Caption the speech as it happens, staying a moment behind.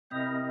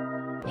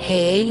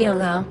Hey,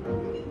 Yola.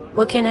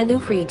 What can I do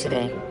for you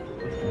today?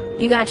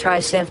 You gotta try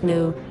Chef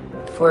New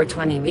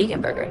 420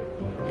 vegan burger.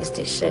 It's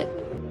this shit.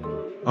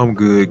 I'm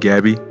good,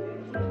 Gabby.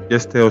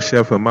 Just tell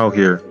Chef I'm out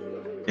here,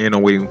 and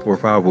I'm waiting for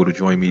Favo to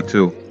join me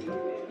too.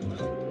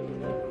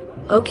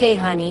 Okay,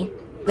 honey.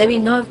 Let me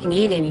know if you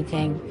need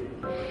anything.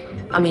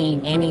 I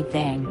mean,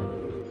 anything.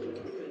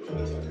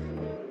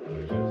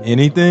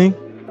 Anything?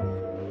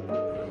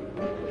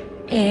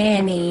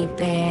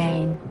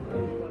 Anything.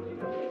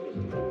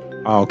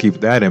 I'll keep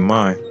that in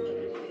mind.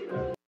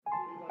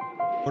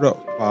 What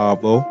up,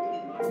 Favo?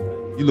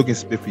 You looking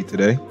spiffy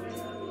today.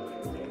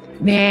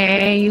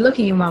 Man, you look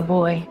at you, my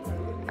boy.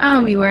 I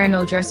don't be wearing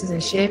no dresses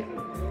and shit.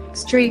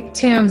 Straight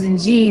Timbs and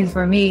jeans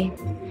for me.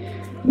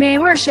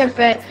 Man, where's Chef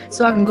at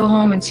so I can go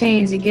home and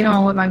change and get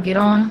on with my get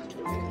on?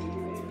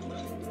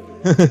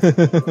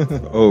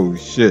 Oh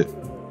shit.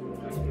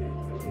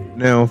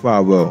 Now,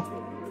 Favo,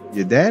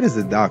 your dad is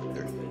a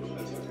doctor,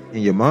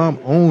 and your mom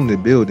owned the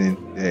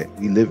building that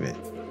we live in.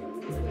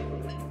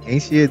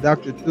 Ain't she a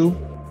doctor too?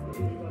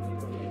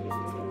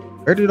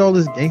 Where did all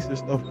this gangster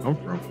stuff come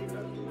from?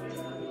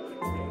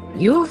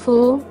 You a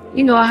fool.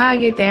 You know how I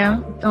get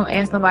down. Don't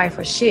ask nobody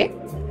for shit.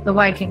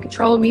 Nobody can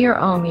control me or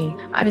own me.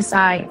 I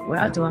decide what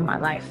I'll do in my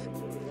life.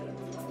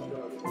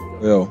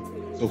 Well,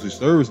 social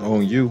service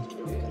own you.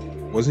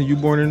 Wasn't you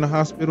born in the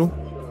hospital?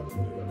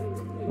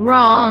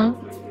 Wrong.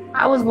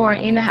 I was born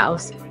in the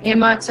house, in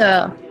my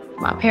tub.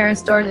 My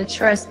parents started a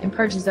trust and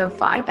purchased a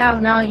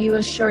 $5,000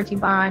 U.S. surety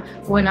bond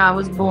when I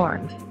was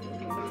born.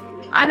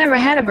 I never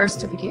had a birth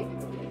certificate.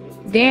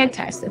 Dan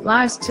attached the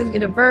live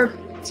certificate of birth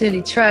to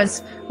the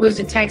trust with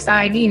the tax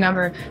ID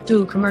number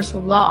through commercial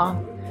law.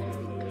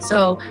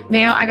 So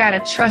now I got a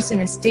trust in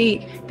a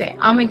state that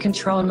I'm in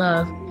control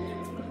of,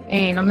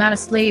 and I'm not a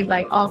slave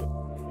like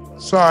all.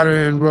 Sorry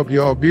to interrupt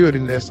your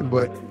building lesson,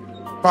 but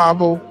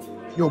Favo,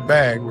 your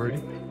bag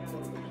ready.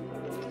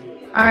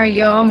 All right,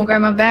 yo, I'm gonna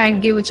grab my bag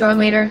and get with y'all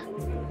later.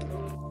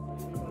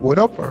 What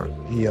up,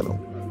 Yellow?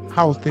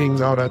 How's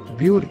things out at the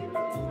building?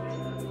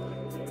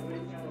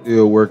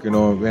 Still working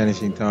on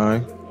Vanishing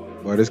Time,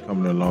 but it's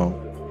coming along.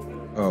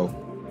 Oh,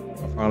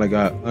 I finally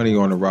got Honey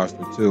on the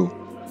roster too.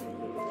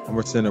 I'm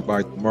gonna send her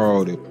by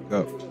tomorrow to pick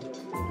up.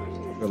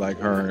 I feel like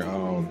her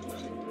and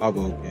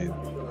Pablo can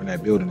run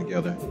that building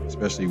together,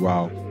 especially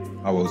while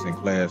Pablo's in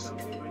class.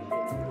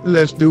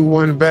 Let's do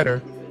one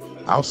better.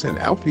 I'll send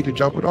Alfie to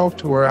drop it off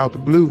to her out the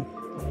blue.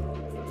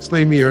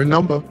 Sling me her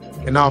number,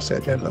 and I'll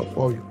set that up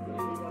for you.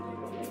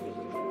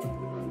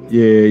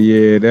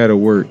 Yeah, that'll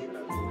work.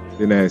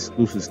 Then that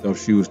exclusive stuff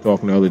she was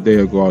talking the other day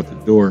will go out the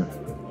door,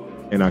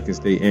 and I can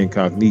stay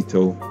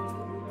incognito.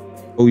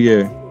 Oh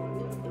yeah,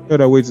 tell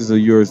that waitress of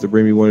yours to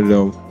bring me one of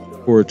them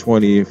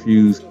 420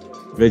 infused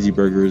veggie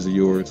burgers of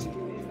yours,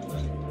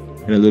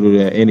 and a little of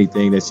that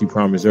anything that she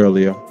promised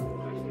earlier.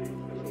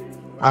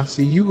 I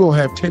see you gonna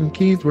have 10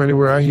 kids running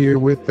around here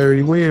with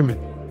 30 women.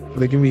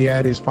 Look at me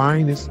at his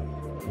finest.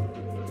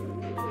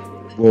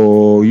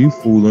 Oh, you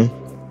fooling.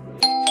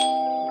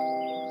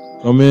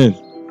 Come in.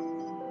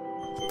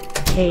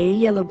 Hey,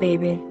 Yellow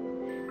baby.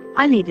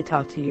 I need to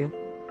talk to you.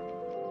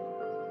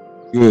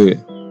 Good.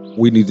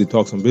 We need to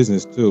talk some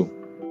business too.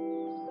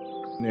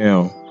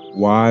 Now,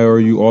 why are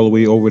you all the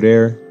way over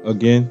there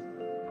again?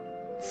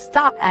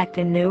 Stop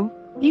acting new.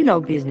 You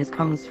know business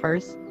comes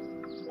first.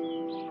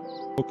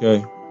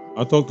 Okay.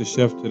 I talked to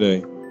Chef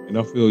today, and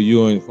I feel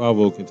you and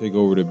Favo can take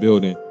over the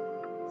building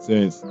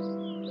since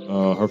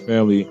her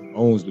family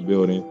owns the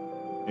building,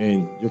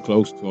 and you're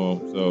close to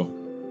them, so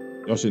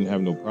y'all shouldn't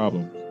have no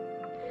problems.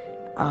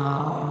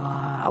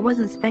 I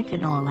wasn't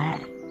expecting all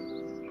that.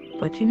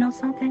 But you know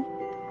something?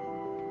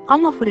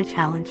 I'm up for the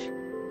challenge.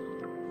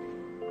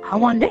 I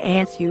wanted to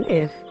ask you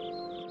if...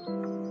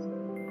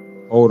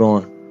 Hold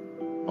on.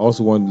 I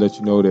also wanted to let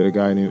you know that a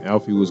guy named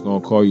Alfie was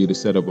going to call you to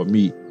set up a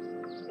meet.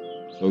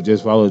 So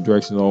just follow the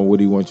directions on what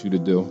he wants you to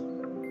do.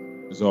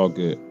 It's all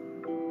good.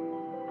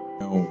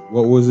 Now,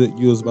 what was it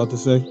you was about to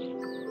say?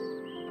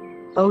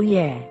 Oh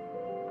yeah.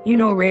 You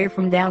know Red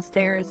from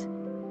downstairs?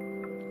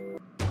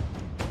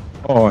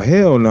 Oh,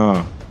 hell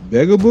nah.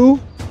 Begaboo?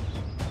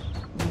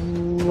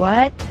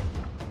 What?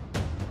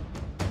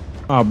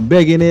 My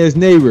begging ass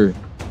neighbor.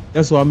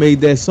 That's what I made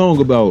that song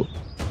about.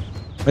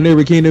 My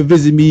neighbor came to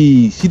visit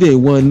me. She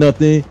didn't want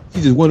nothing.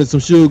 She just wanted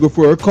some sugar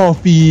for her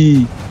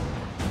coffee.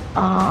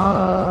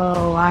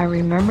 Oh, I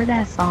remember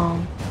that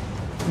song.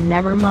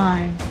 Never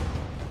mind.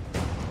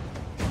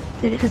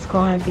 This is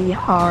going to be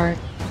hard.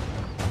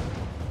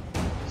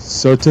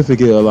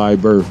 Certificate of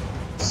live birth.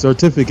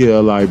 Certificate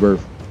of live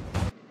birth.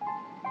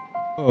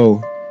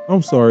 Oh,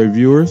 I'm sorry,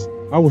 viewers.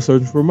 I was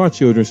searching for my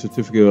children's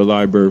certificate of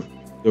live birth.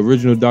 The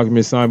original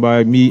document signed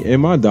by me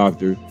and my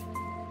doctor.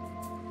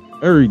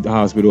 Every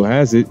hospital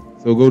has it,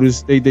 so go to the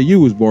state that you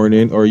was born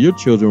in or your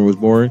children was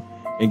born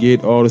and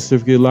get all the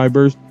certificate of live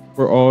birth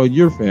for all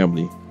your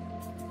family.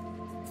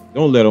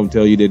 Don't let them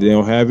tell you that they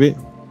don't have it.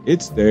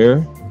 It's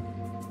there.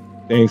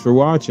 Thanks for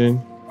watching.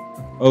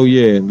 Oh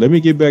yeah, let me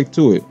get back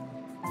to it.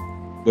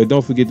 But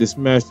don't forget to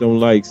smash them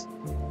likes,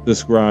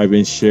 subscribe,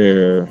 and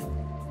share.